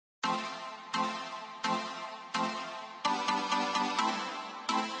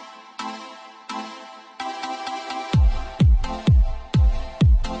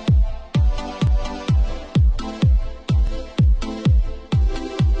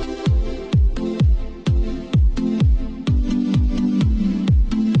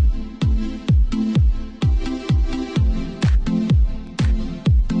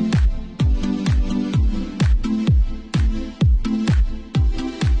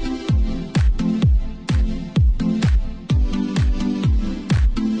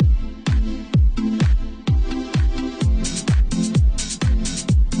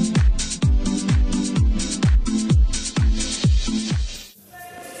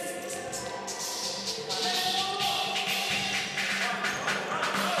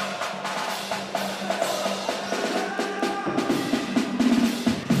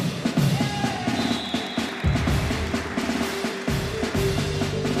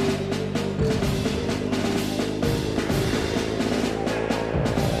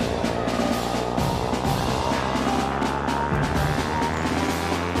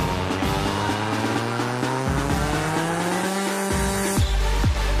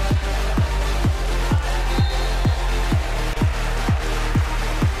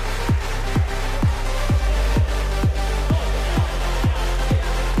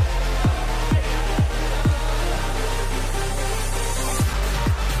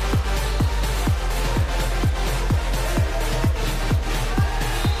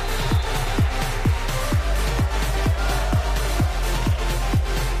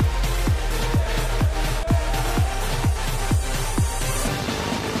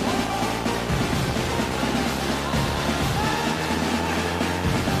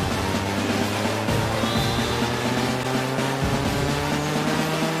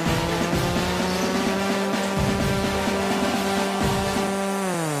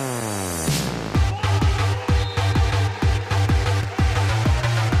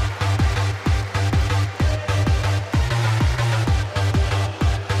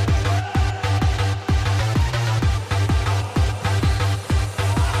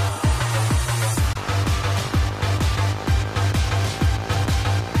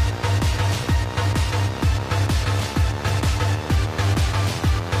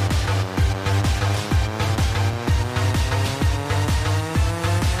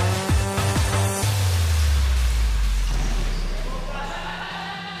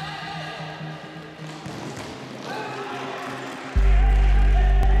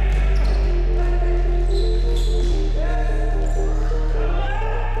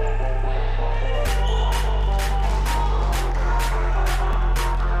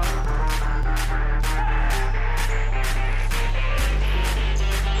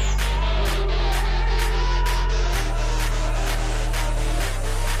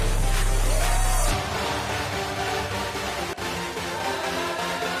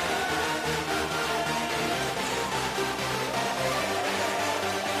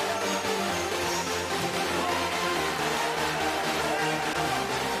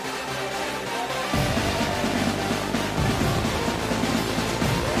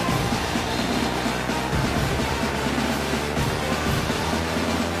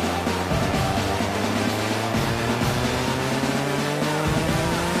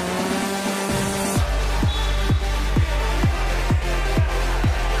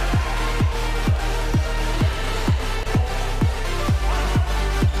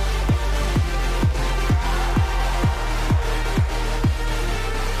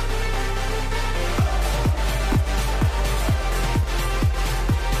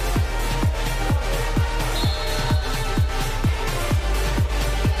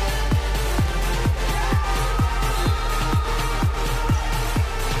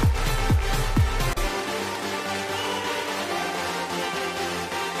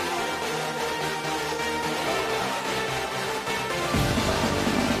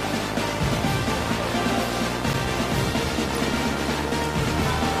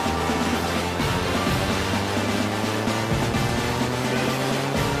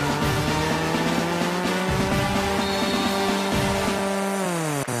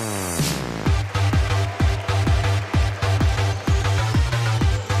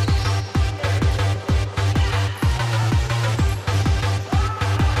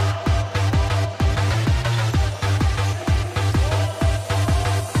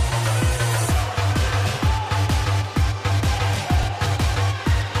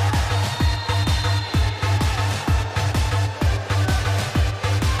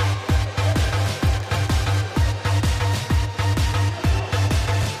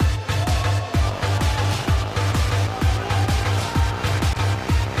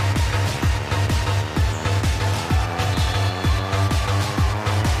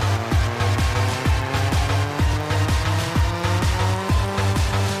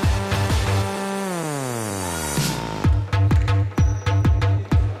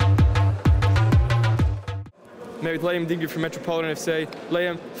Maybe Liam Digby from Metropolitan FC.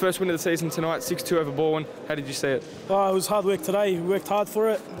 Liam, first win of the season tonight, 6-2 over Balwyn. How did you see it? Oh, it was hard work today. We worked hard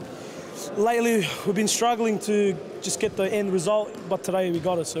for it. Lately, we've been struggling to just get the end result, but today we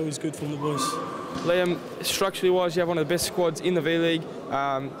got it, so it was good from the boys. Liam, structurally wise, you have one of the best squads in the V-League.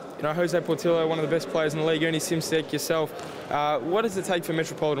 Jose Portillo, one of the best players in the league, Ernie Simsek, yourself. What does it take for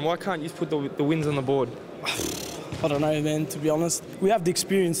Metropolitan? Why can't you just put the wins on the board? I don't know, man, to be honest. We have the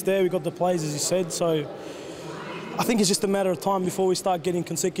experience there, we got the players, as you said, so I think it's just a matter of time before we start getting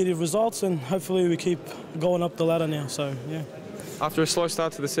consecutive results, and hopefully we keep going up the ladder now, so yeah. After a slow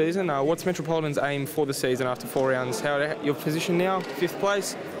start to the season, what's Metropolitan's aim for the season after 4 rounds? Your position now, 5th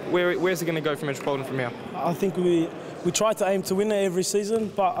place. Where's it going to go for Metropolitan from here? I think we try to aim to win it every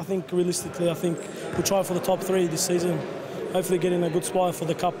season, but I think realistically, I think we'll try for the top 3 this season. Hopefully get in a good spot for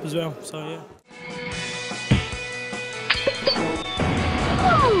the cup as well, so yeah.